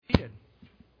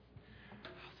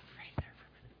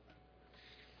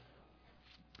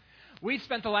We've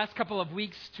spent the last couple of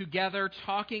weeks together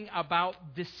talking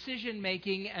about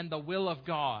decision-making and the will of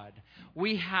God.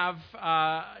 We have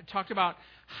talked about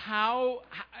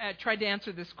tried to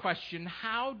answer this question: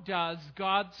 how does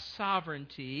God's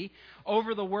sovereignty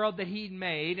over the world that He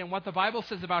made and what the Bible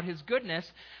says about His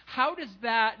goodness, how do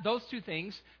those two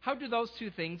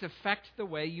things affect the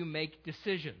way you make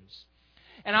decisions?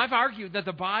 And I've argued that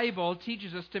the Bible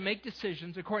teaches us to make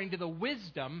decisions according to the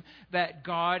wisdom that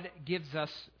God gives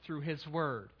us through His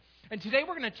Word. And today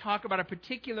we're going to talk about a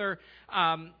particular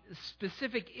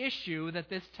specific issue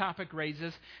that this topic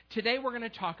raises. Today we're going to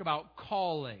talk about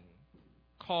calling.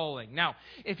 Calling. Now,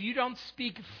 if you don't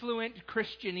speak fluent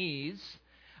Christianese,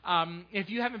 if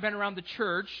you haven't been around the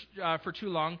church for too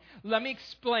long, let me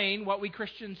explain what we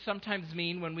Christians sometimes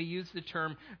mean when we use the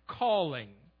term calling.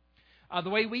 The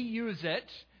way we use it,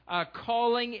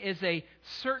 calling is a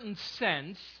certain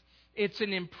sense, it's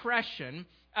an impression,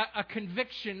 a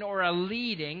conviction or a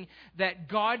leading that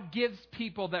God gives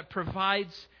people that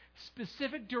provides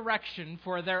specific direction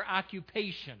for their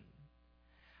occupation.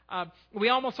 We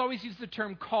almost always use the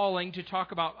term calling to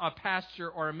talk about a pastor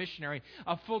or a missionary,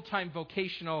 a full-time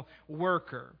vocational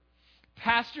worker.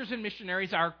 Pastors and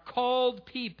missionaries are called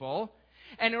people.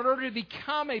 And in order to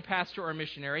become a pastor or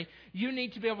missionary, you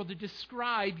need to be able to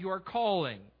describe your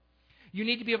calling. You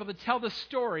need to be able to tell the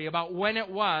story about when it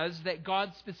was that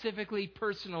God specifically,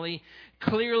 personally,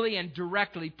 clearly, and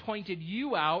directly pointed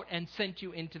you out and sent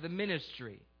you into the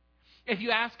ministry. If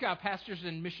you ask pastors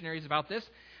and missionaries about this,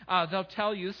 they'll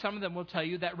tell you, some of them will tell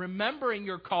you, that remembering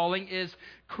your calling is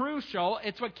crucial.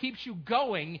 It's what keeps you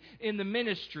going in the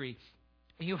ministry.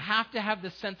 You have to have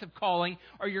the sense of calling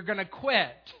or you're going to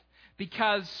quit.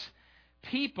 Because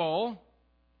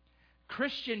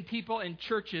Christian people in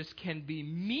churches can be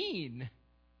mean.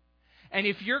 And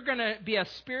if you're going to be a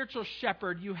spiritual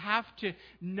shepherd, you have to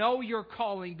know your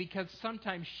calling, because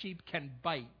sometimes sheep can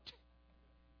bite.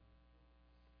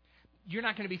 You're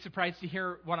not going to be surprised to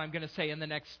hear what I'm going to say in the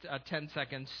next 10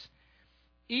 seconds.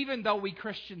 Even though we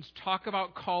Christians talk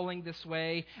about calling this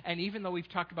way, and even though we've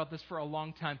talked about this for a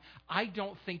long time, I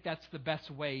don't think that's the best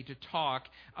way to talk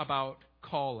about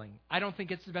calling. I don't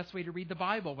think it's the best way to read the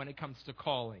Bible when it comes to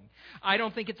calling. I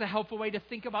don't think it's a helpful way to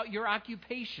think about your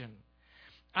occupation.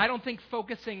 I don't think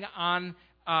focusing on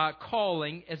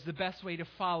calling is the best way to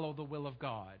follow the will of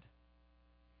God.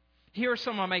 Here are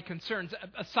some of my concerns.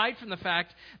 Aside from the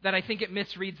fact that I think it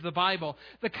misreads the Bible,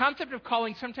 the concept of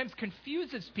calling sometimes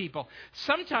confuses people.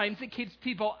 Sometimes it keeps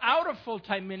people out of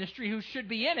full-time ministry who should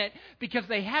be in it because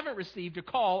they haven't received a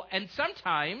call, and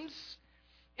sometimes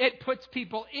it puts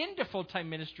people into full-time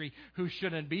ministry who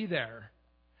shouldn't be there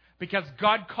because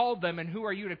God called them, and who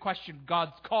are you to question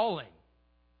God's calling?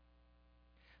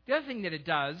 The other thing that it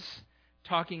does,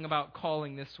 talking about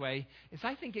calling this way, is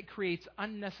I think it creates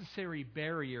unnecessary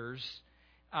barriers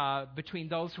between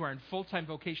those who are in full-time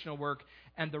vocational work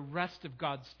and the rest of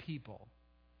God's people.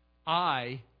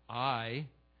 I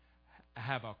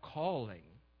have a calling.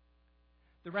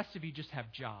 The rest of you just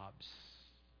have jobs.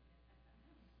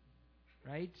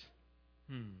 Right?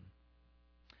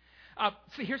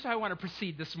 So here's how I want to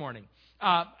proceed this morning.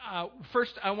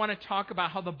 First, I want to talk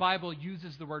about how the Bible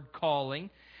uses the word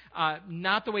calling.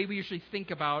 Not the way we usually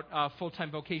think about full-time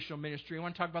vocational ministry. I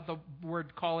want to talk about the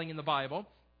word calling in the Bible.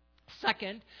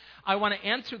 Second, I want to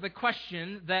answer the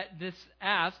question that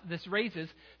this raises.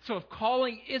 So if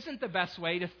calling isn't the best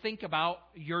way to think about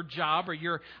your job or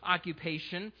your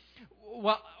occupation,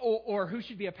 or who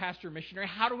should be a pastor or missionary,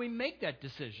 how do we make that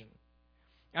decision?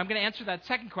 I'm going to answer that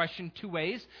second question two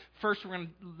ways. First, we're going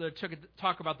to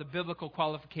talk about the biblical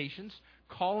qualifications.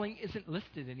 Calling isn't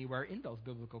listed anywhere in those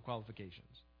biblical qualifications.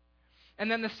 And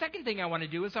then the second thing I want to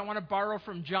do is I want to borrow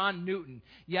from John Newton.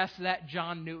 Yes, that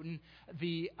John Newton,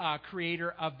 the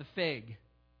creator of the fig.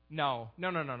 No.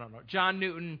 John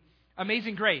Newton,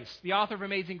 Amazing Grace, the author of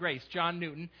Amazing Grace, John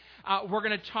Newton. I'm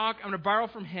going to borrow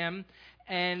from him.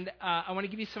 And I want to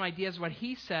give you some ideas what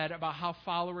he said about how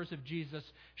followers of Jesus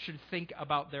should think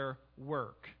about their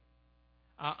work.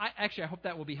 I hope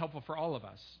that will be helpful for all of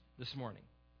us this morning.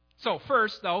 So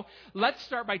first, though, let's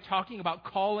start by talking about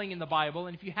calling in the Bible.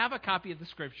 And if you have a copy of the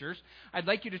Scriptures, I'd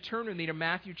like you to turn with me to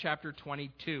Matthew chapter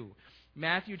 22.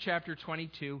 Matthew chapter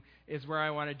 22 is where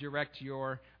I want to direct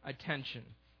your attention.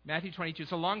 Matthew 22.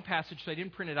 It's a long passage, so I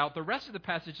didn't print it out. The rest of the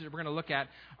passages that we're going to look at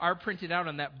are printed out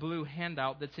on that blue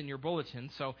handout that's in your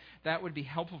bulletin, so that would be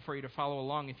helpful for you to follow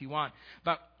along if you want.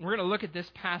 But we're going to look at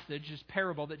this passage, this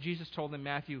parable that Jesus told in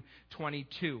Matthew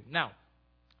 22. Now,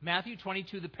 Matthew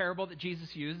 22, the parable that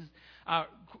Jesus uses,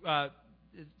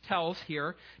 tells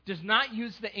here does not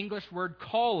use the English word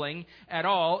calling at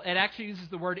all. It actually uses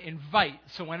the word invite.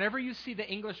 So whenever you see the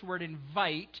English word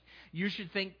invite, you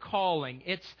should think calling.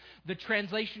 It's the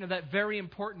translation of that very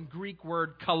important Greek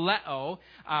word kaleo,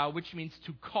 which means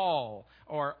to call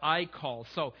or I call.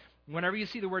 So whenever you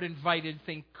see the word invited,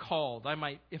 think called.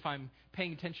 If I'm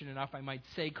paying attention enough, I might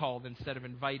say called instead of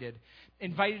invited.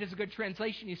 Invited is a good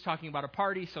translation. He's talking about a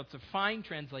party, so it's a fine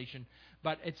translation,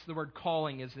 but it's the word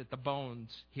calling is at the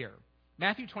bones here.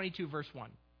 Matthew 22, verse 1.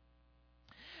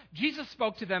 Jesus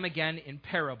spoke to them again in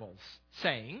parables,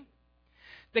 saying,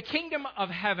 "The kingdom of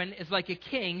heaven is like a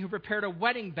king who prepared a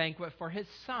wedding banquet for his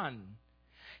son.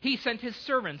 He sent his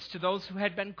servants to those who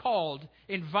had been called,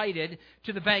 invited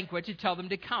to the banquet to tell them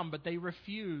to come, but they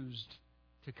refused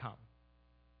to come.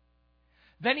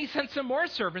 Then he sent some more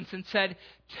servants and said,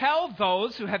 'Tell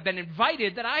those who have been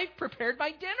invited that I've prepared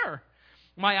my dinner.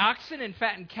 My oxen and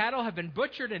fattened cattle have been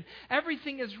butchered and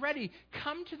everything is ready.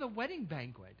 Come to the wedding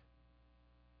banquet.'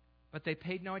 But they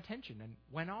paid no attention and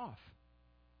went off.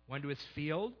 One to his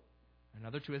field,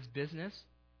 another to his business.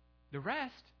 The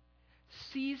rest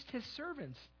seized his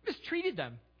servants, mistreated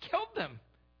them, killed them.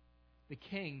 The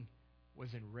king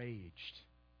was enraged.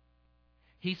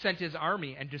 He sent his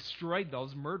army and destroyed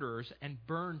those murderers and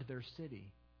burned their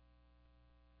city.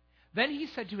 Then he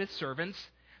said to his servants,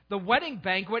 'The wedding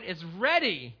banquet is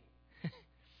ready.'"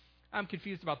 I'm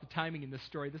confused about the timing in this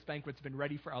story. This banquet's been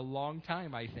ready for a long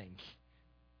time, I think.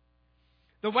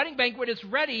 "The wedding banquet is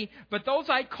ready, but those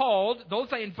I called,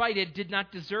 those I invited, did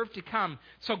not deserve to come.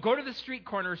 So go to the street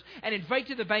corners and invite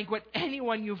to the banquet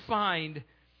anyone you find."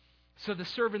 So the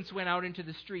servants went out into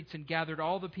the streets and gathered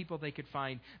all the people they could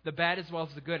find, the bad as well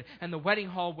as the good. And the wedding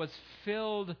hall was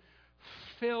filled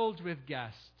with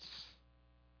guests.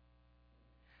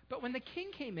 But when the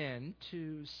king came in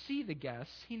to see the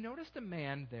guests, he noticed a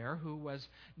man there who was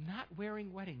not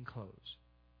wearing wedding clothes.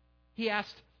 He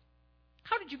asked,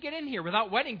 "How did you get in here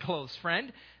without wedding clothes,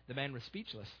 friend?" The man was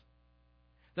speechless.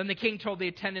 Then the king told the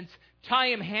attendants, "Tie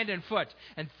him hand and foot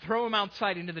and throw him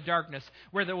outside into the darkness,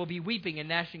 where there will be weeping and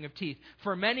gnashing of teeth.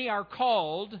 For many are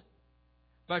called,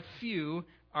 but few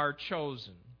are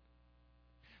chosen."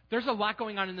 There's a lot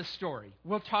going on in this story.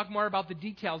 We'll talk more about the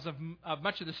details of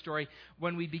much of the story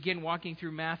when we begin walking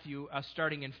through Matthew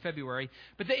starting in February.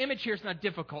 But the image here is not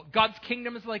difficult. God's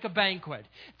kingdom is like a banquet.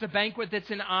 It's a banquet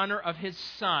that's in honor of his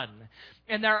son.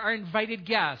 And there are invited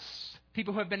guests,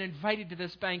 people who have been invited to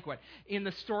this banquet. In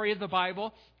the story of the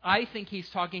Bible, I think he's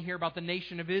talking here about the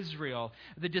nation of Israel,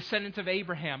 the descendants of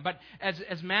Abraham. But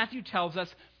as Matthew tells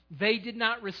us, they did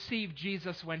not receive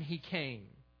Jesus when he came.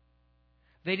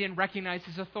 They didn't recognize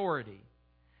his authority.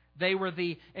 They were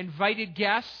the invited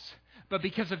guests, but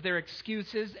because of their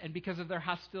excuses and because of their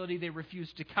hostility, they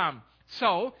refused to come.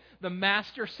 So, the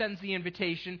master sends the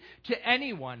invitation to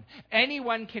anyone.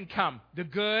 Anyone can come. The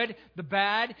good, the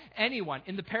bad, anyone.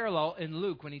 In the parallel in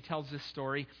Luke, when he tells this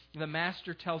story, the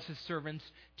master tells his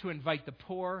servants to invite the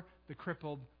poor, the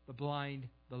crippled, the blind,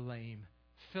 the lame.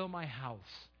 Fill my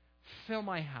house. Fill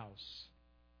my house.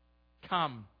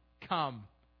 Come, come.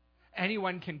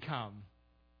 Anyone can come.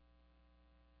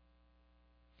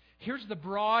 Here's the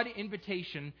broad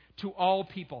invitation to all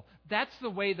people. That's the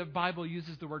way the Bible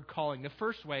uses the word calling. The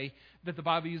first way that the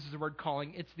Bible uses the word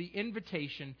calling, it's the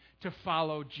invitation to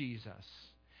follow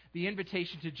Jesus. The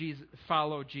invitation to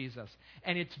follow Jesus.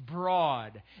 And it's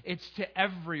broad. It's to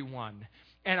everyone.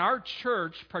 And our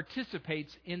church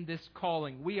participates in this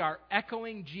calling. We are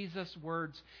echoing Jesus'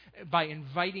 words by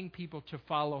inviting people to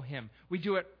follow him. We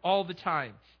do it all the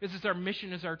time. This is our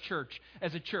mission as a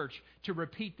church, to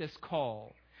repeat this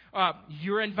call.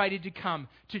 You're invited to come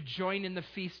to join in the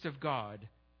feast of God.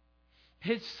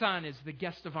 His son is the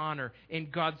guest of honor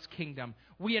in God's kingdom.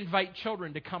 We invite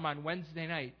children to come on Wednesday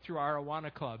night through our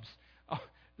Awana clubs.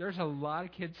 There's a lot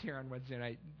of kids here on Wednesday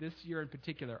night, this year in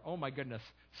particular. Oh my goodness,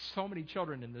 so many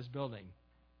children in this building.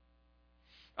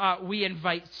 We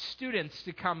invite students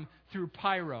to come through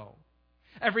Pyro.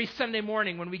 Every Sunday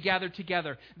morning when we gather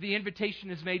together, the invitation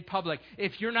is made public.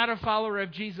 If you're not a follower of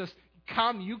Jesus,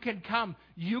 come. You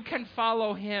can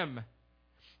follow him.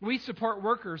 We support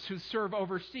workers who serve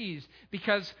overseas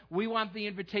because we want the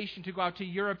invitation to go out to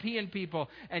European people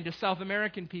and to South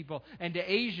American people and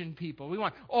to Asian people. We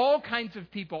want all kinds of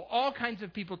people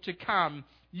to come.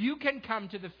 You can come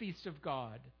to the feast of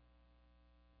God.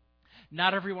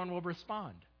 Not everyone will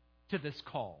respond to this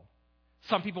call.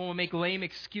 Some people will make lame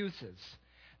excuses.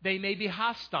 They may be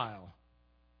hostile.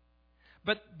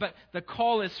 But the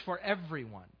call is for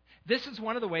everyone. This is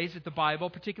one of the ways that the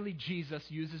Bible, particularly Jesus,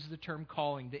 uses the term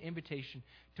calling, the invitation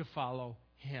to follow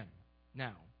him.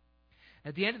 Now,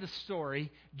 At the end of the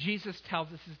story, Jesus tells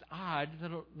us this odd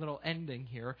little ending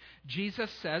here.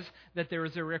 Jesus says that there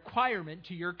is a requirement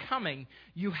to your coming.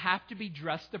 You have to be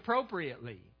dressed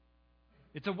appropriately.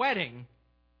 It's a wedding.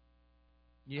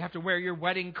 You have to wear your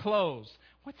wedding clothes.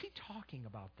 What's he talking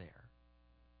about there?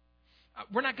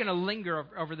 We're not going to linger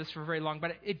over this for very long,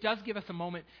 but it does give us a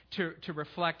moment to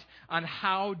reflect on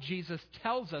how Jesus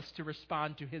tells us to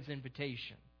respond to his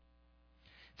invitation.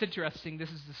 It's interesting. This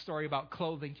is the story about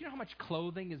clothing. Do you know how much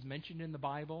clothing is mentioned in the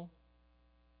Bible?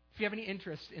 If you have any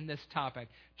interest in this topic,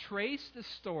 trace the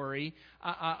story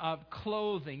of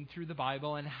clothing through the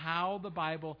Bible and how the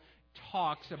Bible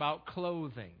talks about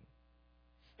clothing.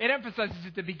 It emphasizes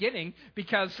at the beginning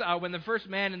because when the first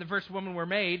man and the first woman were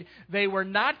made, they were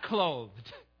not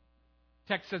clothed.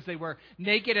 Text says they were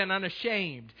naked and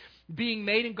unashamed. Being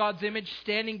made in God's image,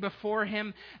 standing before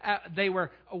Him, they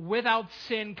were without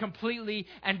sin completely,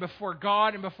 and before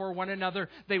God and before one another,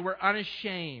 they were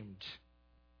unashamed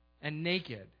and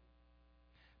naked.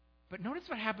 But notice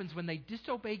what happens when they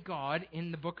disobey God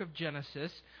in the book of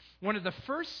Genesis. One of the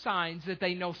first signs that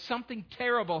they know something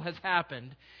terrible has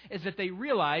happened is that they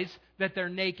realize that they're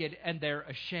naked and they're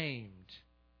ashamed.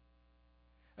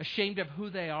 Ashamed of who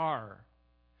they are.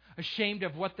 Ashamed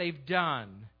of what they've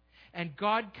done. And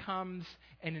God comes,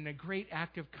 and in a great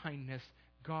act of kindness,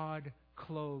 God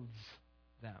clothes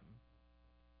them.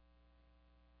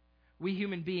 We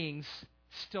human beings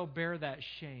still bear that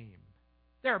shame.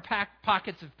 There are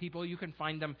pockets of people, you can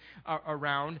find them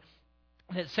around,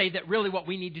 that say that really what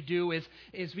we need to do is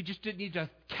we just need to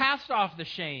cast off the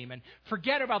shame and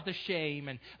forget about the shame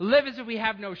and live as if we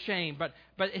have no shame. But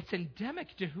it's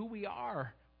endemic to who we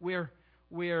are. We're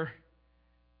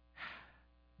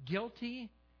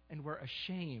guilty and we're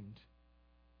ashamed.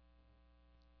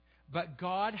 But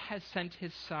God has sent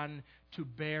His Son to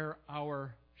bear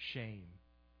our shame.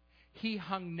 He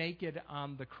hung naked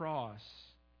on the cross.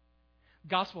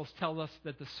 Gospels tell us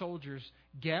that the soldiers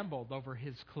gambled over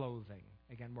His clothing.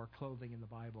 Again, more clothing in the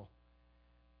Bible.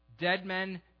 Dead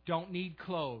men don't need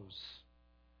clothes.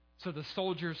 So the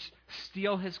soldiers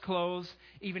steal His clothes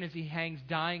even as He hangs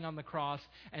dying on the cross,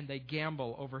 and they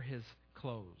gamble over His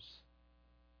clothes.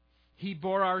 He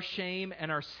bore our shame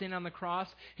and our sin on the cross.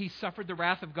 He suffered the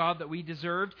wrath of God that we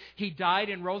deserved. He died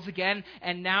and rose again.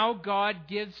 And now God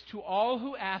gives to all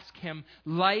who ask Him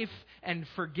life and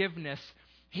forgiveness.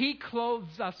 He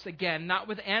clothes us again, not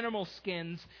with animal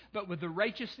skins, but with the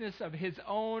righteousness of His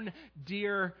own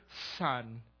dear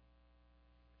Son.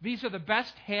 These are the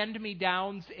best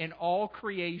hand-me-downs in all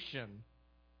creation.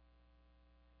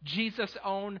 Jesus'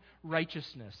 own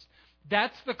righteousness.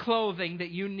 That's the clothing that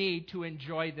you need to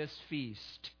enjoy this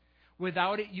feast.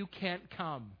 Without it, you can't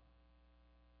come.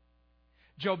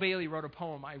 Joe Bailey wrote a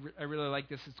poem. I really like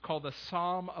this. It's called The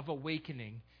Psalm of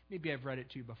Awakening. Maybe I've read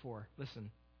it to you before. Listen.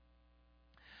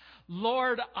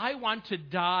 Lord, I want to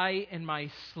die in my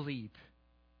sleep.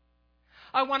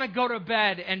 I want to go to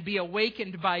bed and be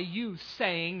awakened by You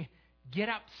saying, "Get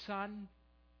up, son.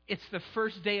 It's the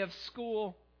first day of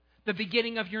school, the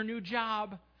beginning of your new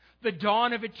job, the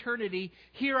dawn of eternity.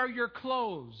 Here are your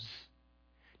clothes.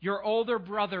 Your older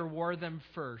brother wore them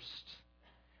first.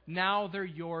 Now they're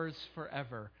yours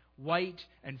forever, white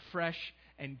and fresh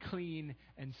and clean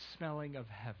and smelling of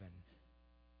heaven."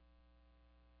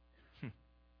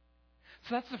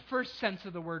 So that's the first sense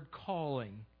of the word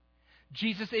calling.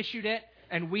 Jesus issued it,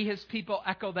 and we, His people,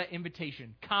 echo that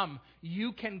invitation. Come.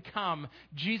 You can come.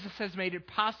 Jesus has made it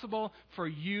possible for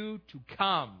you to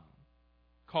come.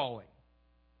 Calling.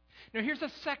 Now, here's a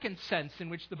second sense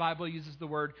in which the Bible uses the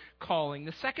word calling.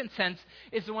 The second sense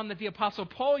is the one that the Apostle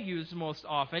Paul used most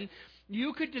often.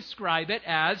 You could describe it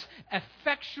as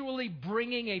effectually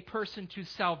bringing a person to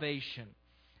salvation.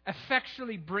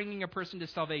 Effectually bringing a person to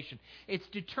salvation. It's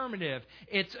determinative.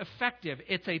 It's effective.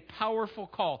 It's a powerful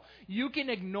call. You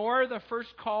can ignore the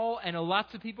first call, and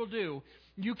lots of people do.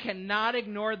 You cannot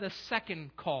ignore the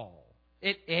second call.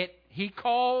 He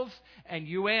calls, and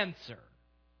you answer.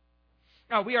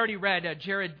 Now, we already read,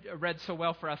 Jared read so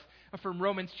well for us, from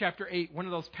Romans chapter 8, one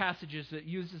of those passages that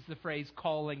uses the phrase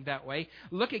calling that way.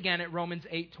 Look again at Romans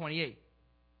 8:28.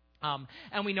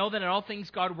 And we know that in all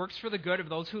things God works for the good of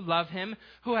those who love Him,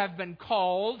 who have been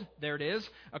called, there it is,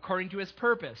 according to His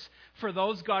purpose. For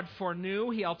those God foreknew,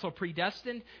 He also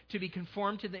predestined to be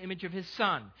conformed to the image of His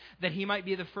Son, that He might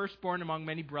be the firstborn among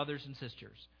many brothers and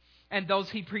sisters. And those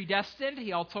he predestined,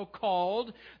 he also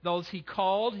called. Those he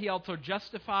called, he also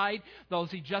justified. Those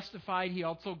he justified, he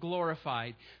also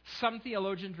glorified. Some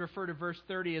theologians refer to verse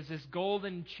 30 as this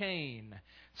golden chain.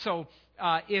 So,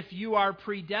 if you are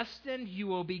predestined, you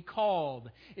will be called.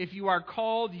 If you are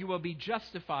called, you will be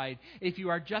justified. If you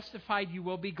are justified, you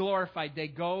will be glorified. They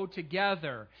go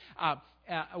together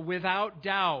without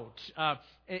doubt. And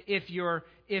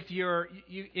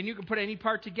you can put any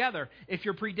part together. If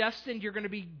you're predestined, you're going to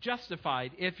be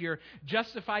justified. If you're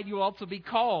justified, you'll also be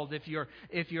called. If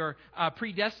you're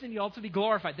predestined, you'll also be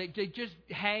glorified. They just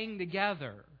hang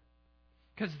together.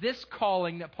 Because this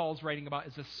calling that Paul's writing about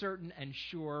is a certain and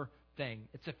sure thing.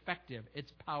 It's effective.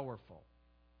 It's powerful.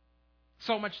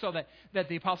 So much so that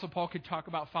the Apostle Paul could talk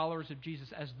about followers of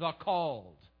Jesus as the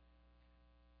called.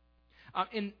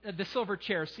 In The Silver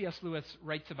Chair, C.S. Lewis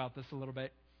writes about this a little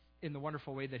bit in the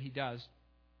wonderful way that he does.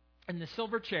 In The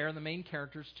Silver Chair, the main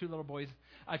characters, two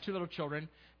little children,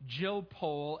 Jill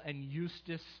Pole and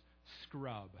Eustace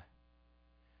Scrubb.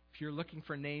 If you're looking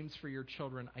for names for your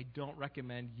children, I don't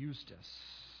recommend Eustace.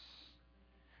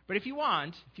 But if you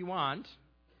want,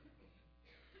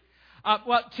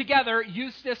 together,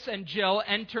 Eustace and Jill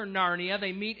enter Narnia.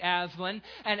 They meet Aslan,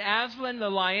 and Aslan the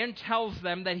lion tells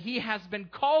them that he has been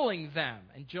calling them.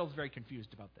 And Jill's very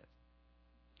confused about this.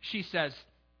 She says,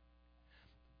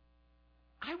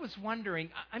 I was wondering,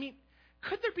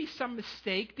 could there be some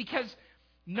mistake? Because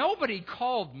nobody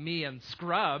called me and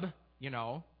Scrub,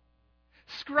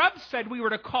 Scrub said we were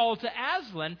to call to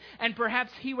Aslan, and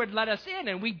perhaps he would let us in,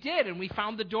 and we did, and we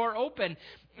found the door open.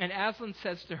 And Aslan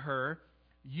says to her,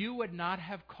 you would not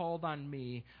have called on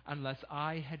me unless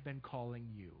I had been calling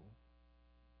you.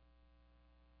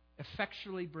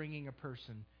 Effectually bringing a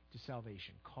person to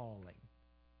salvation, calling.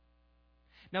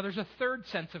 Now there's a third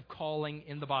sense of calling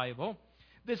in the Bible.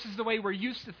 This is the way we're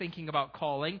used to thinking about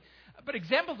calling. But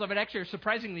examples of it actually are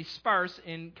surprisingly sparse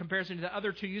in comparison to the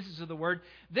other two uses of the word.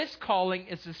 This calling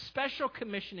is the special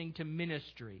commissioning to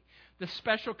ministry. The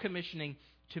special commissioning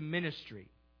to ministry.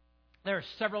 There are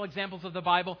several examples of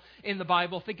in the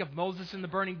Bible. Think of Moses in the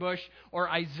burning bush, or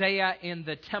Isaiah in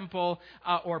the temple,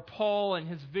 or Paul and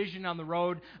his vision on the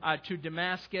road to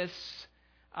Damascus.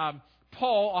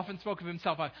 Paul often spoke of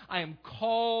himself, I am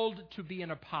called to be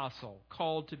an apostle.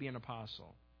 Called to be an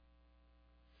apostle.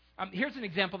 Here's an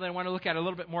example that I want to look at a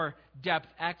little bit more depth.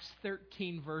 Acts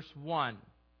 13, verse 1.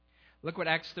 Look what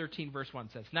Acts 13, verse 1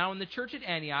 says. Now in the church at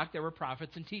Antioch there were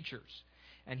prophets and teachers.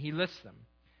 And he lists them.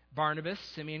 Barnabas,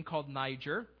 Simeon called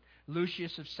Niger,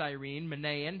 Lucius of Cyrene,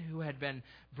 Manaen, who had been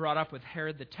brought up with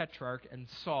Herod the Tetrarch, and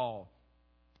Saul.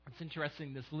 It's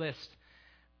interesting, this list.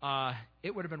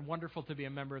 It would have been wonderful to be a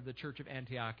member of the Church of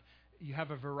Antioch. You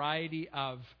have a variety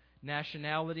of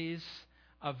nationalities,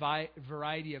 a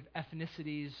variety of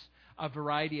ethnicities, a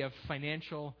variety of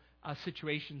financial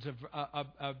situations,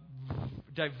 of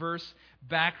diverse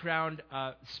background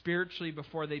spiritually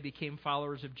before they became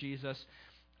followers of Jesus.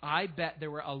 I bet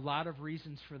there were a lot of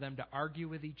reasons for them to argue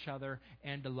with each other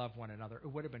and to love one another. It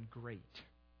would have been great.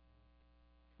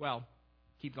 Well,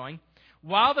 keep going.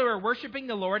 While they were worshiping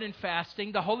the Lord and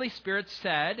fasting, the Holy Spirit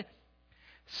said,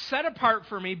 set apart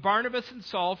for me Barnabas and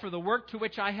Saul for the work to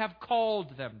which I have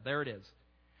called them. There it is.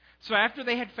 So after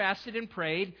they had fasted and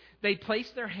prayed, they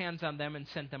placed their hands on them and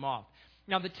sent them off.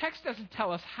 Now the text doesn't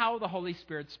tell us how the Holy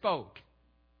Spirit spoke.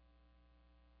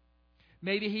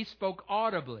 Maybe he spoke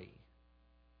audibly.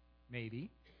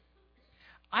 Maybe.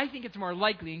 I think it's more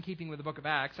likely, in keeping with the book of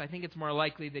Acts, I think it's more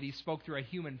likely that he spoke through a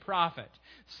human prophet.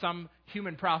 Some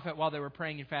human prophet, while they were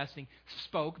praying and fasting,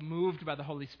 spoke, moved by the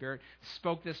Holy Spirit,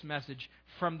 spoke this message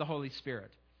from the Holy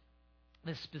Spirit.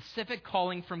 The specific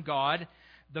calling from God,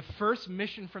 the first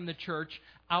mission from the church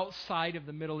outside of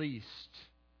the Middle East.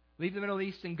 Leave the Middle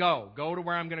East and go. Go to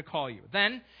where I'm going to call you.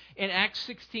 Then, in Acts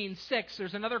 16:6,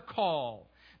 there's another call.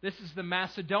 This is the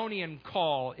Macedonian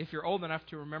call, if you're old enough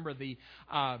to remember the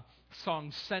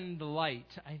song Send the Light.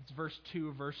 It's verse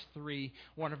 2, verse 3,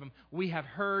 one of them. We have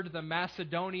heard the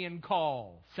Macedonian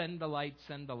call. Send the light,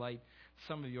 send the light.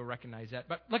 Some of you will recognize that.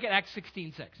 But look at Acts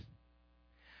 16:6.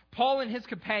 Paul and his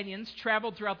companions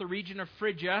traveled throughout the region of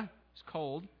Phrygia, it's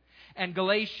cold, and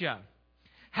Galatia,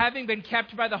 having been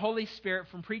kept by the Holy Spirit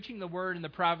from preaching the word in the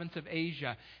province of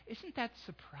Asia. Isn't that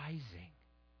surprising?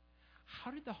 How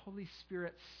did the Holy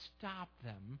Spirit stop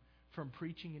them from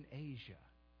preaching in Asia?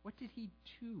 What did he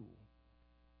do?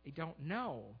 They don't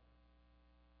know.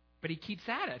 But he keeps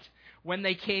at it. When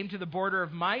they came to the border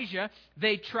of Mysia,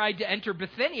 they tried to enter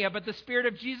Bithynia, but the Spirit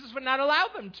of Jesus would not allow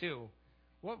them to.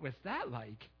 What was that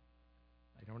like?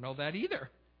 I don't know that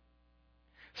either.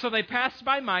 So they passed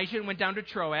by Mysia and went down to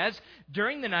Troas.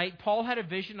 During the night, Paul had a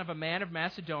vision of a man of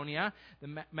Macedonia.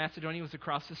 Macedonia was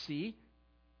across the sea,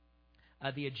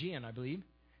 the Aegean, I believe,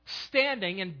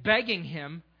 standing and begging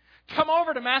him, "Come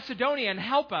over to Macedonia and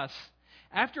help us."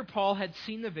 After Paul had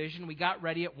seen the vision, we got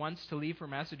ready at once to leave for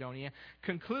Macedonia,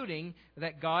 concluding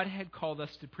that God had called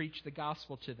us to preach the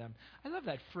gospel to them. I love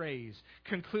that phrase,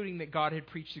 concluding that God had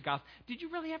preached the gospel. Did you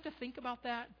really have to think about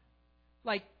that?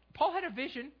 Like, Paul had a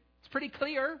vision. It's pretty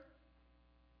clear.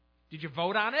 Did you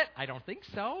vote on it? I don't think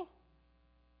so.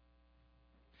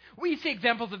 We see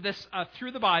examples of this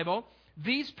through the Bible.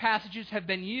 These passages have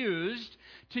been used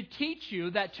to teach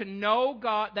you that to know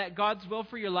God, that God's will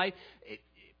for your life,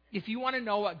 if you want to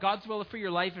know what God's will for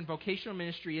your life and vocational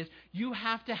ministry is, you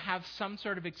have to have some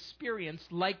sort of experience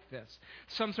like this.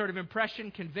 Some sort of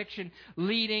impression, conviction,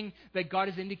 leading that God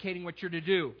is indicating what you're to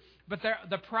do. But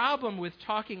the problem with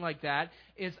talking like that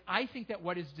is I think that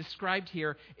what is described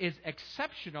here is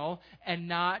exceptional and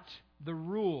not the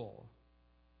rule.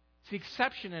 It's the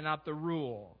exception and not the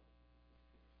rule.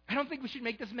 I don't think we should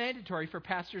make this mandatory for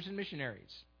pastors and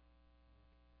missionaries.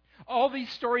 All these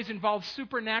stories involve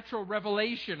supernatural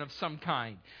revelation of some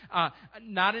kind.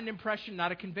 Not an impression,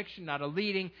 not a conviction, not a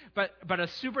leading, but a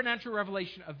supernatural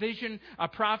revelation, a vision, a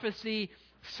prophecy,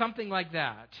 something like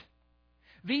that.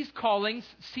 These callings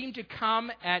seem to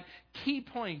come at key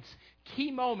points,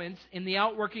 key moments in the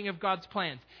outworking of God's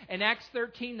plans. In Acts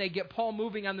 13, they get Paul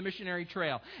moving on the missionary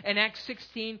trail. In Acts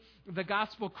 16, the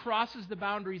gospel crosses the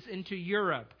boundaries into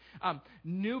Europe.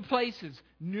 New places,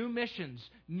 new missions,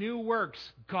 new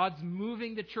works. God's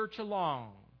moving the church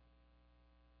along.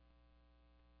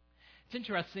 It's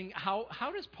interesting, how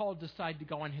does Paul decide to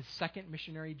go on his second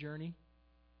missionary journey?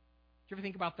 Did you ever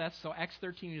think about that? So Acts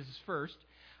 13 is his first.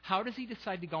 How does he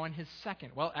decide to go on his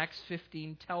second? Well, Acts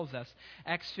 15 tells us.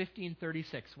 Acts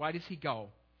 15:36. Why does he go?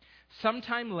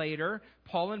 Sometime later,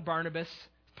 Paul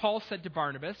said to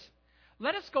Barnabas,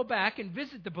 "Let us go back and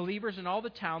visit the believers in all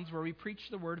the towns where we preach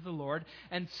the word of the Lord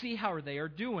and see how they are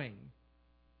doing."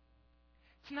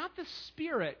 It's not the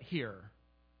Spirit here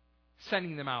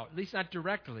sending them out, at least not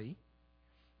directly.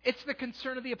 It's the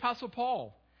concern of the Apostle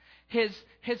Paul.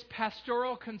 His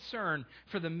pastoral concern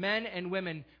for the men and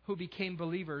women who became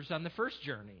believers on the first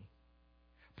journey.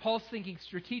 Paul's thinking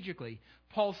strategically.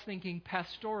 Paul's thinking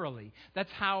pastorally.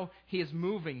 That's how he is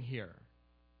moving here.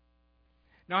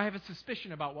 Now, I have a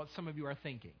suspicion about what some of you are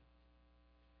thinking.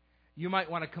 You might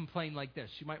want to complain like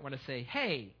this. You might want to say,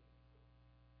 "Hey."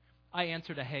 I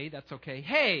answered a hey, that's okay.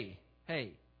 Hey.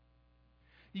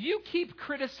 You keep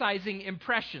criticizing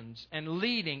impressions and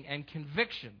leading and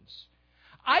convictions.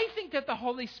 I think that the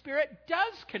Holy Spirit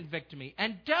does convict me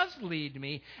and does lead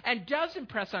me and does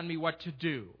impress on me what to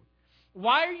do.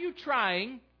 Why are you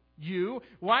trying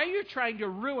to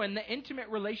ruin the intimate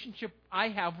relationship I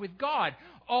have with God?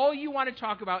 All you want to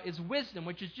talk about is wisdom,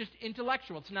 which is just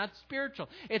intellectual. It's not spiritual.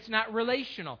 It's not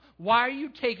relational. Why are you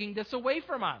taking this away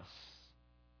from us?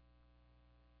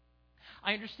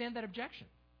 I understand that objection.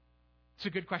 It's a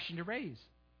good question to raise.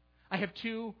 I have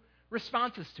two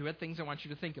responses to it, things I want you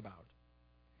to think about.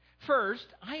 First,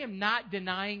 I am not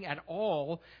denying at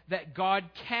all that God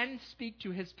can speak to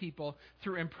his people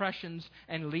through impressions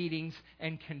and leadings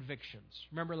and convictions.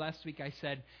 Remember last week I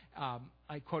said,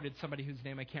 I quoted somebody whose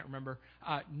name I can't remember,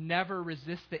 never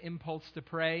resist the impulse to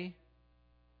pray.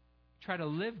 Try to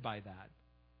live by that.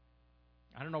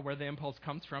 I don't know where the impulse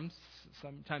comes from,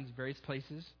 sometimes various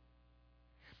places.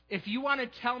 If you want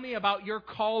to tell me about your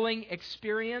calling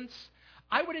experience,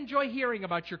 I would enjoy hearing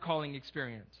about your calling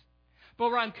experience. But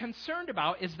what I'm concerned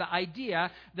about is the idea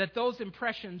that those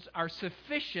impressions are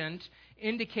sufficient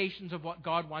indications of what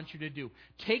God wants you to do.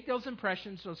 Take those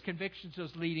impressions, those convictions,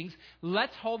 those leadings,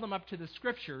 let's hold them up to the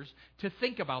Scriptures to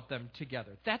think about them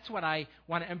together. That's what I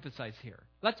want to emphasize here.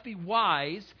 Let's be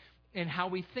wise in how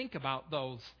we think about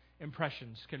those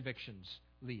impressions, convictions,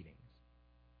 leadings.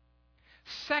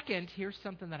 Second, here's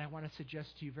something that I want to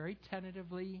suggest to you very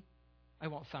tentatively. I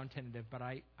won't sound tentative, but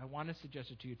I want to suggest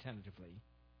it to you tentatively.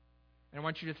 And I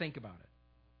want you to think about it.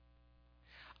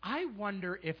 I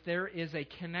wonder if there is a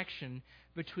connection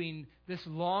between this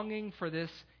longing for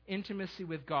this intimacy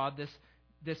with God,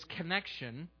 this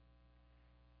connection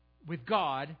with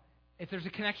God, if there's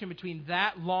a connection between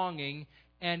that longing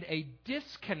and a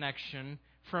disconnection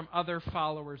from other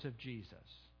followers of Jesus.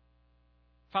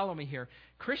 Follow me here.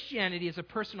 Christianity is a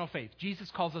personal faith.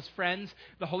 Jesus calls us friends.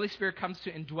 The Holy Spirit comes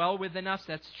to indwell within us.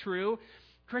 That's true.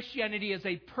 Christianity is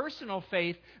a personal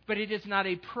faith, but it is not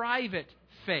a private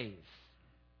faith.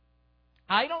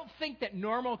 I don't think that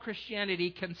normal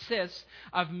Christianity consists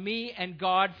of me and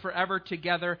God forever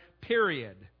together,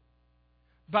 period.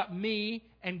 But me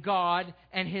and God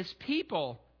and His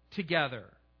people together.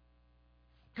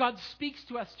 God speaks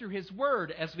to us through His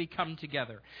Word as we come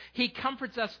together. He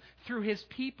comforts us through His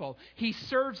people. He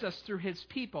serves us through His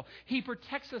people. He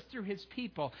protects us through His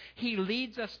people. He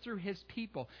leads us through His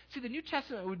people. See, the New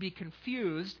Testament would be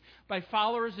confused by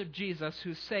followers of Jesus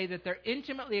who say that they're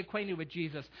intimately acquainted with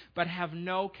Jesus but have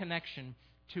no connection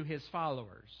to His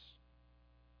followers.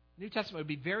 The New Testament would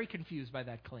be very confused by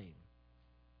that claim.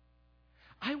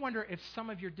 I wonder if some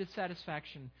of your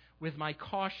dissatisfaction with my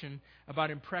caution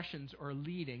about impressions or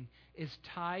leading is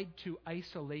tied to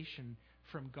isolation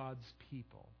from God's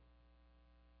people.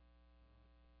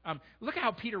 Look at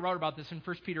how Peter wrote about this in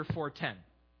 1 Peter 4:10.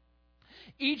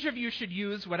 Each of you should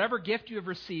use whatever gift you have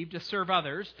received to serve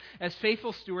others as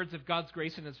faithful stewards of God's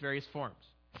grace in its various forms.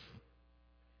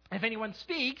 If anyone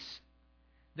speaks,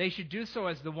 they should do so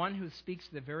as the one who speaks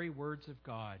the very words of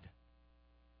God.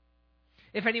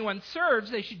 If anyone serves,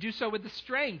 they should do so with the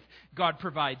strength God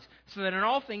provides, so that in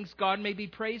all things God may be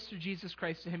praised through Jesus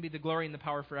Christ. To Him be the glory and the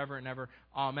power forever and ever.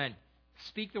 Amen.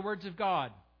 Speak the words of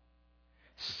God.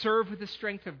 Serve with the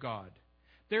strength of God.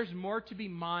 There's more to be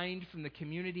mined from the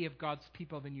community of God's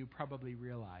people than you probably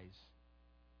realize.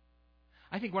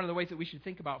 I think one of the ways that we should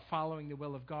think about following the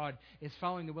will of God is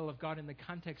following the will of God in the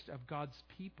context of God's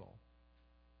people.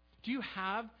 Do you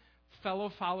have fellow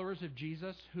followers of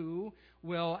Jesus who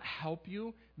will help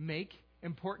you make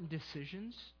important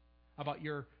decisions about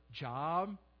your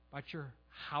job, about your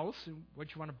house and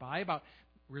what you want to buy, about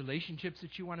relationships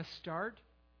that you want to start,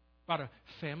 about a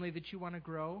family that you want to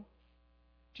grow?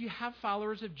 Do you have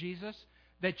followers of Jesus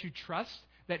that you trust,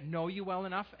 that know you well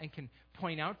enough and can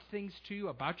point out things to you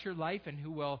about your life and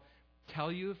who will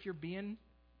tell you if you're being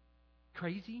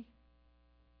crazy?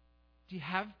 Do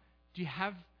you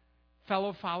have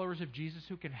fellow followers of Jesus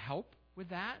who can help with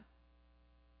that?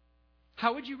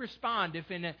 How would you respond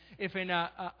if in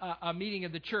a meeting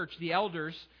of the church, the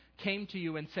elders came to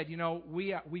you and said, you know,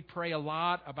 we pray a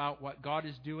lot about what God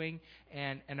is doing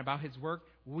and about His work.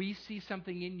 We see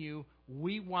something in you.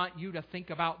 We want you to think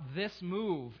about this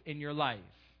move in your life.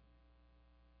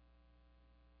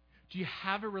 Do you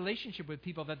have a relationship with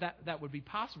people that would be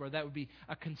possible, or that would be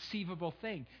a conceivable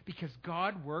thing? Because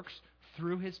God works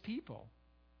through His people.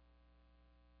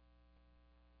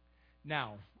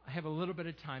 Now, I have a little bit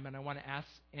of time, and I want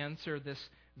to answer this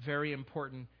very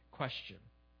important question.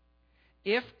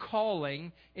 If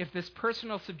this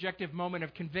personal subjective moment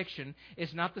of conviction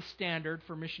is not the standard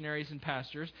for missionaries and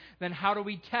pastors, then how do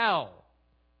we tell?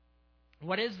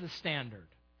 What is the standard?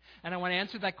 And I want to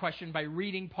answer that question by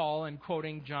reading Paul and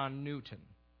quoting John Newton.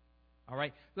 All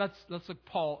right, let's look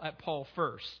at Paul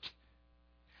first.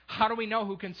 How do we know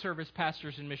who can serve as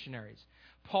pastors and missionaries?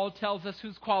 Paul tells us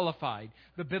who's qualified.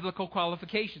 The biblical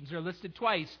qualifications are listed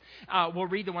twice. We'll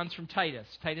read the ones from Titus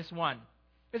 1.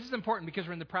 This is important because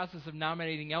we're in the process of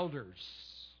nominating elders.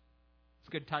 It's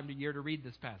a good time of year to read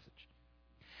this passage.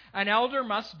 An elder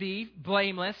must be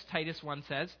blameless, Titus 1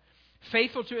 says,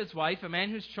 faithful to his wife, a man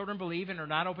whose children believe and are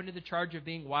not open to the charge of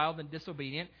being wild and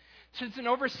disobedient. Since an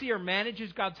overseer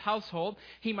manages God's household,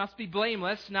 he must be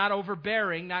blameless, not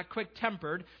overbearing, not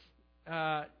quick-tempered,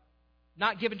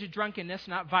 not given to drunkenness,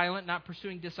 not violent, not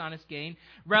pursuing dishonest gain.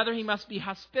 Rather, he must be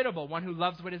hospitable, one who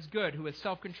loves what is good, who is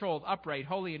self-controlled, upright,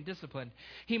 holy, and disciplined.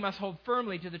 He must hold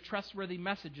firmly to the trustworthy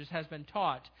message as it has been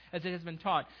taught,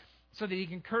 so that he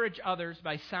can encourage others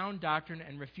by sound doctrine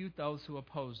and refute those who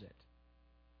oppose it.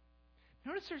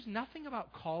 Notice there's nothing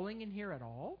about calling in here at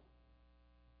all.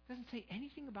 It doesn't say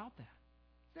anything about that.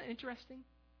 Isn't that interesting?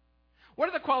 What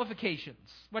are the qualifications?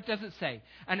 What does it say?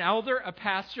 An elder, a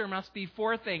pastor, must be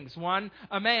 4 things. 1,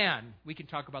 a man. We can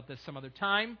talk about this some other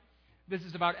time. This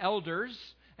is about elders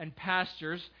and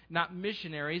pastors, not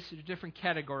missionaries. They're different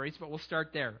categories, but we'll start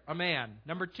there. A man.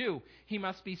 Number 2, he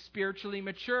must be spiritually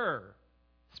mature.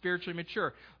 Spiritually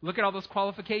mature. Look at all those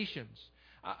qualifications.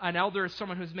 An elder is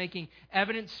someone who's making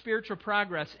evident spiritual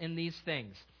progress in these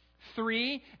things.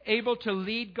 3, able to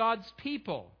lead God's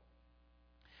people,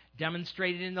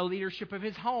 demonstrated in the leadership of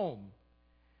his home.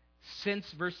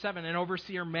 Since, verse 7, an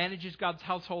overseer manages God's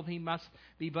household, he must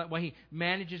be, but he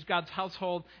manages God's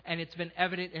household, and it's been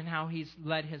evident in how he's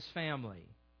led his family.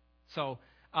 So,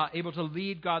 able to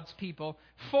lead God's people.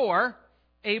 4,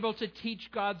 able to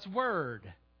teach God's word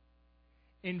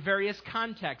in various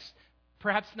contexts.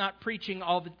 Perhaps not preaching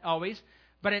always,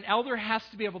 but an elder has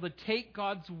to be able to take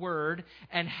God's word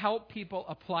and help people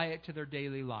apply it to their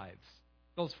daily lives.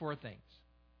 Those 4 things.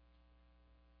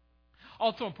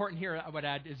 Also important here, I would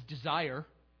add, is desire.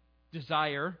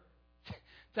 Desire.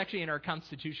 It's actually in our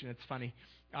Constitution. It's funny.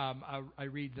 I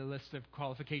read the list of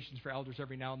qualifications for elders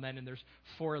every now and then, and there's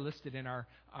 4 listed in our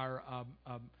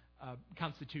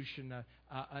constitution.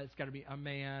 It's got to be a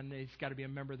man. He's got to be a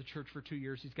member of the church for 2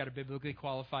 years. He's got to be biblically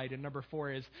qualified. And number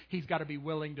 4 is he's got to be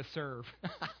willing to serve.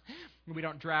 We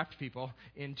don't draft people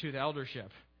into the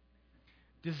eldership.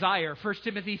 Desire. 1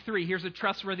 Timothy 3. Here's a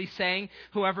trustworthy saying.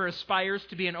 Whoever aspires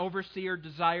to be an overseer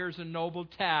desires a noble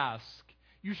task.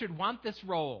 You should want this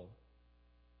role.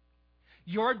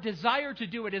 Your desire to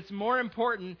do it is more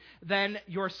important than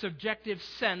your subjective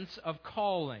sense of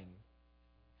calling.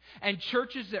 And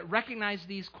churches that recognize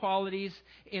these qualities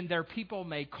in their people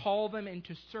may call them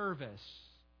into service.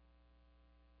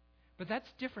 But that's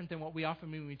different than what we often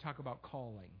mean when we talk about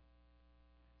calling.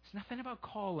 It's nothing about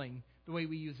calling the way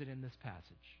we use it in this passage.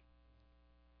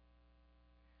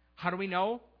 How do we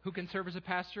know who can serve as a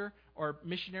pastor or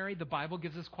missionary? The Bible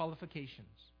gives us qualifications.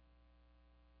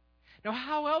 Now,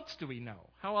 how else do we know?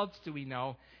 How else do we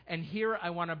know? And here I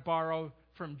want to borrow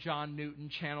from John Newton,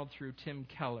 channeled through Tim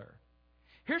Keller.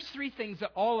 Here's 3 things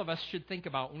that all of us should think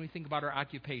about when we think about our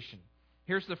occupation.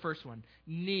 Here's the first one.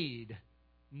 Need.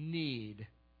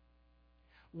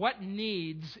 What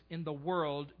needs in the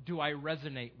world do I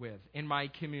resonate with in my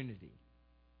community?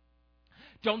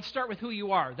 Don't start with who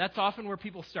you are. That's often where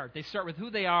people start. They start with who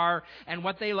they are and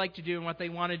what they like to do and what they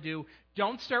want to do.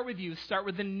 Don't start with you. Start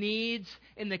with the needs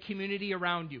in the community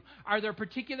around you. Are there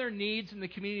particular needs in the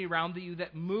community around you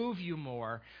that move you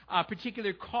more?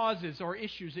 Particular causes or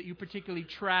issues that you particularly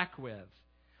track with?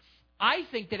 I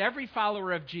think that every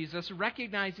follower of Jesus,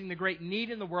 recognizing the great need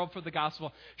in the world for the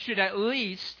gospel, should at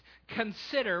least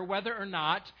consider whether or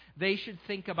not they should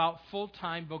think about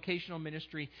full-time vocational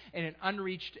ministry in an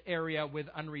unreached area with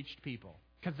unreached people.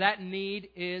 Because that need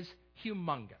is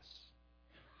humongous.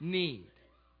 Need.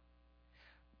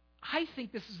 I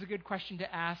think this is a good question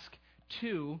to ask,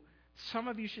 too. Some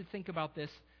of you should think about this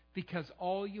because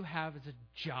all you have is a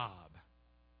job.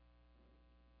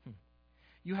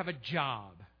 You have a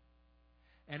job.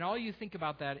 And all you think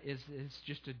about that is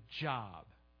just a job.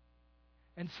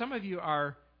 And some of you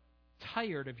are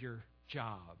tired of your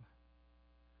job.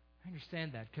 I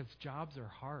understand that because jobs are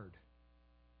hard.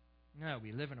 No,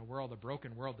 we live in a world, a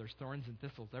broken world. There's thorns and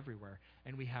thistles everywhere.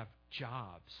 And we have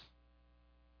jobs.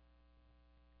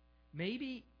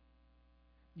 Maybe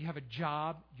you have a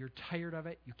job, you're tired of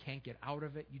it, you can't get out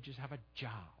of it, you just have a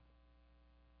job.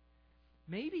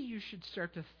 Maybe you should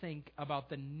start to think about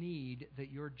the need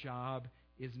that your job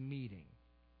is meeting.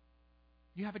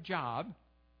 You have a job.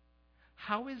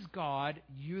 How is God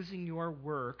using your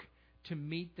work to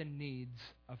meet the needs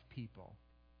of people?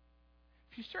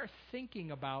 If you start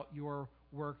thinking about your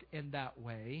work in that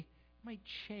way, it might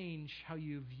change how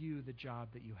you view the job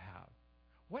that you have.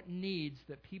 What needs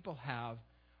that people have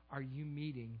are you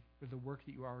meeting with the work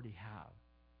that you already have?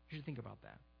 You should think about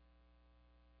that.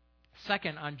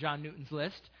 Second on John Newton's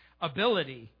list,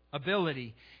 ability.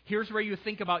 Ability. Here's where you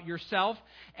think about yourself,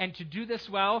 and to do this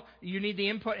well, you need the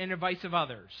input and advice of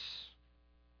others.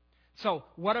 So,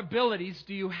 what abilities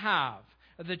do you have?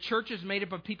 The church is made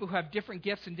up of people who have different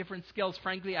gifts and different skills.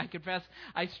 Frankly, I confess,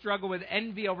 I struggle with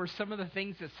envy over some of the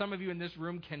things that some of you in this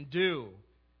room can do.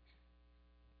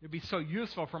 It would be so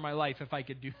useful for my life if I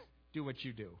could do what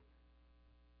you do.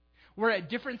 We're at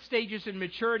different stages in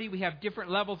maturity. We have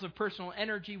different levels of personal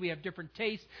energy. We have different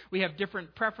tastes. We have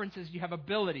different preferences. You have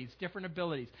abilities, different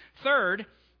abilities. Third,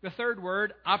 the third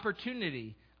word,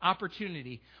 opportunity.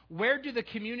 Opportunity. Where do the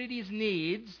community's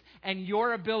needs and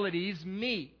your abilities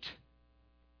meet?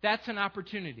 That's an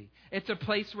opportunity. It's a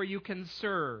place where you can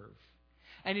serve.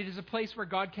 And it is a place where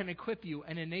God can equip you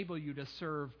and enable you to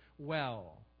serve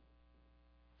well.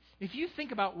 If you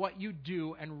think about what you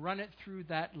do and run it through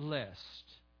that list,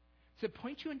 does it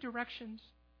point you in directions?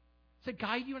 Does it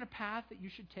guide you in a path that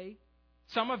you should take?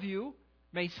 Some of you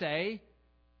may say,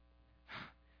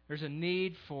 there's a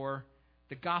need for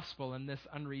the gospel in this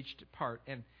unreached part.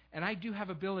 And I do have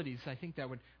abilities, I think, that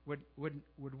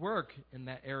would work in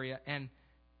that area. And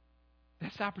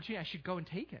that's the opportunity. I should go and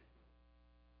take it.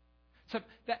 So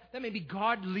that may be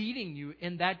God leading you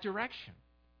in that direction.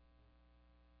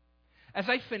 As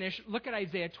I finish, look at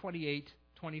Isaiah 28,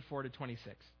 24 to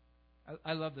 26.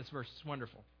 I love this verse. It's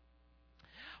wonderful.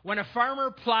 When a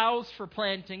farmer plows for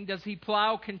planting, does he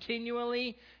plow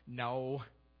continually? No.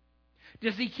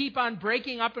 Does he keep on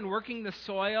breaking up and working the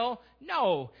soil?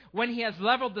 No. When he has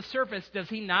leveled the surface, does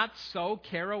he not sow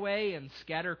caraway and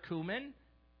scatter cumin?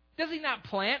 Does he not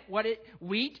plant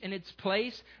wheat in its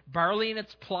place, barley in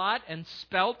its plot, and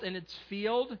spelt in its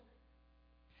field?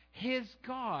 His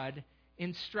God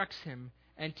instructs him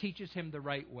and teaches him the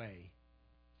right way.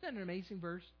 Isn't that an amazing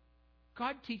verse?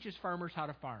 God teaches farmers how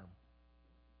to farm.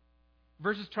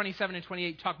 Verses 27 and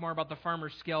 28 talk more about the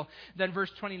farmer's skill. Then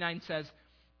verse 29 says,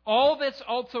 All this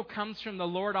also comes from the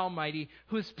Lord Almighty,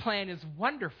 whose plan is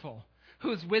wonderful,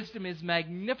 whose wisdom is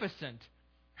magnificent.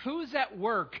 Who's at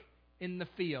work in the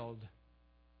field?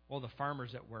 Well, the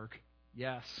farmer's at work,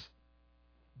 yes.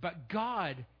 But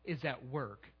God is at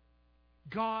work.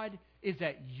 God is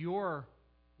at your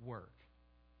work.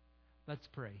 Let's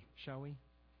pray, shall we?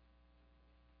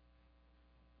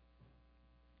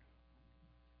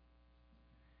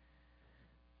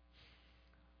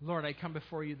 Lord, I come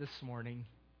before you this morning,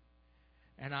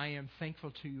 and I am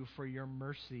thankful to you for your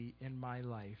mercy in my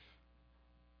life.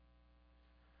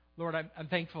 Lord, I'm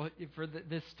thankful for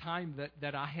this time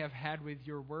that I have had with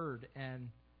your word, and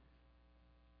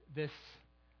this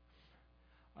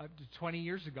 20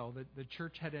 years ago, the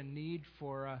church had a need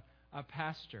for a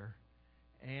pastor,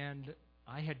 and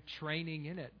I had training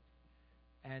in it,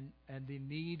 and the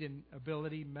need and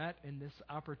ability met in this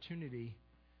opportunity,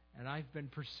 and I've been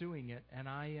pursuing it, and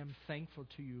I am thankful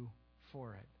to you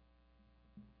for it.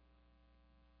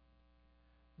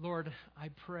 Lord, I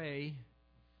pray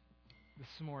this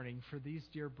morning for these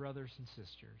dear brothers and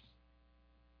sisters.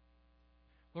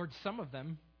 Lord, some of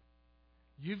them,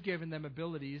 you've given them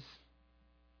abilities,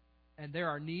 and there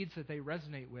are needs that they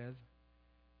resonate with,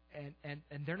 and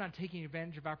they're not taking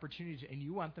advantage of opportunities, and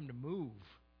you want them to move.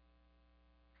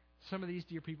 Some of these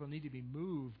dear people need to be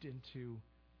moved into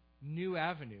new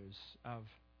avenues of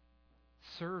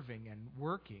serving and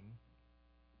working.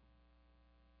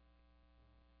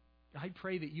 I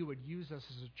pray that you would use us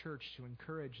as a church to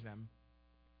encourage them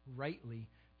rightly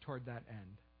toward that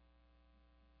end.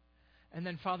 And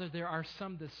then, Father, there are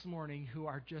some this morning who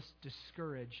are just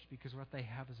discouraged because what they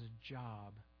have is a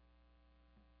job.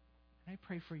 And I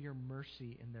pray for your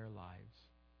mercy in their lives.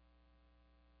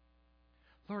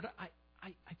 Lord, I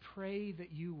pray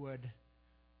that you would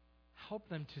help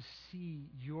them to see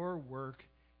your work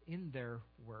in their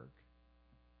work.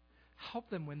 Help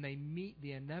them when they meet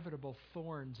the inevitable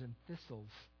thorns and thistles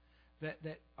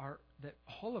that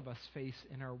all of us face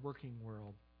in our working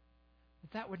world.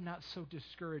 That would not so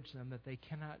discourage them that they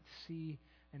cannot see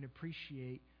and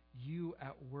appreciate you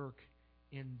at work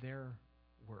in their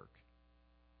work.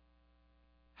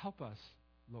 Help us,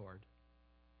 Lord.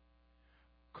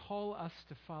 Call us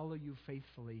to follow you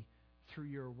faithfully through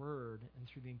your word and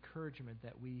through the encouragement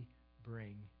that we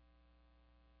bring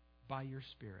by your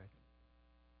Spirit.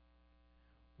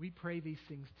 We pray these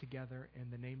things together in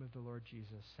the name of the Lord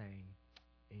Jesus, saying,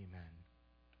 Amen.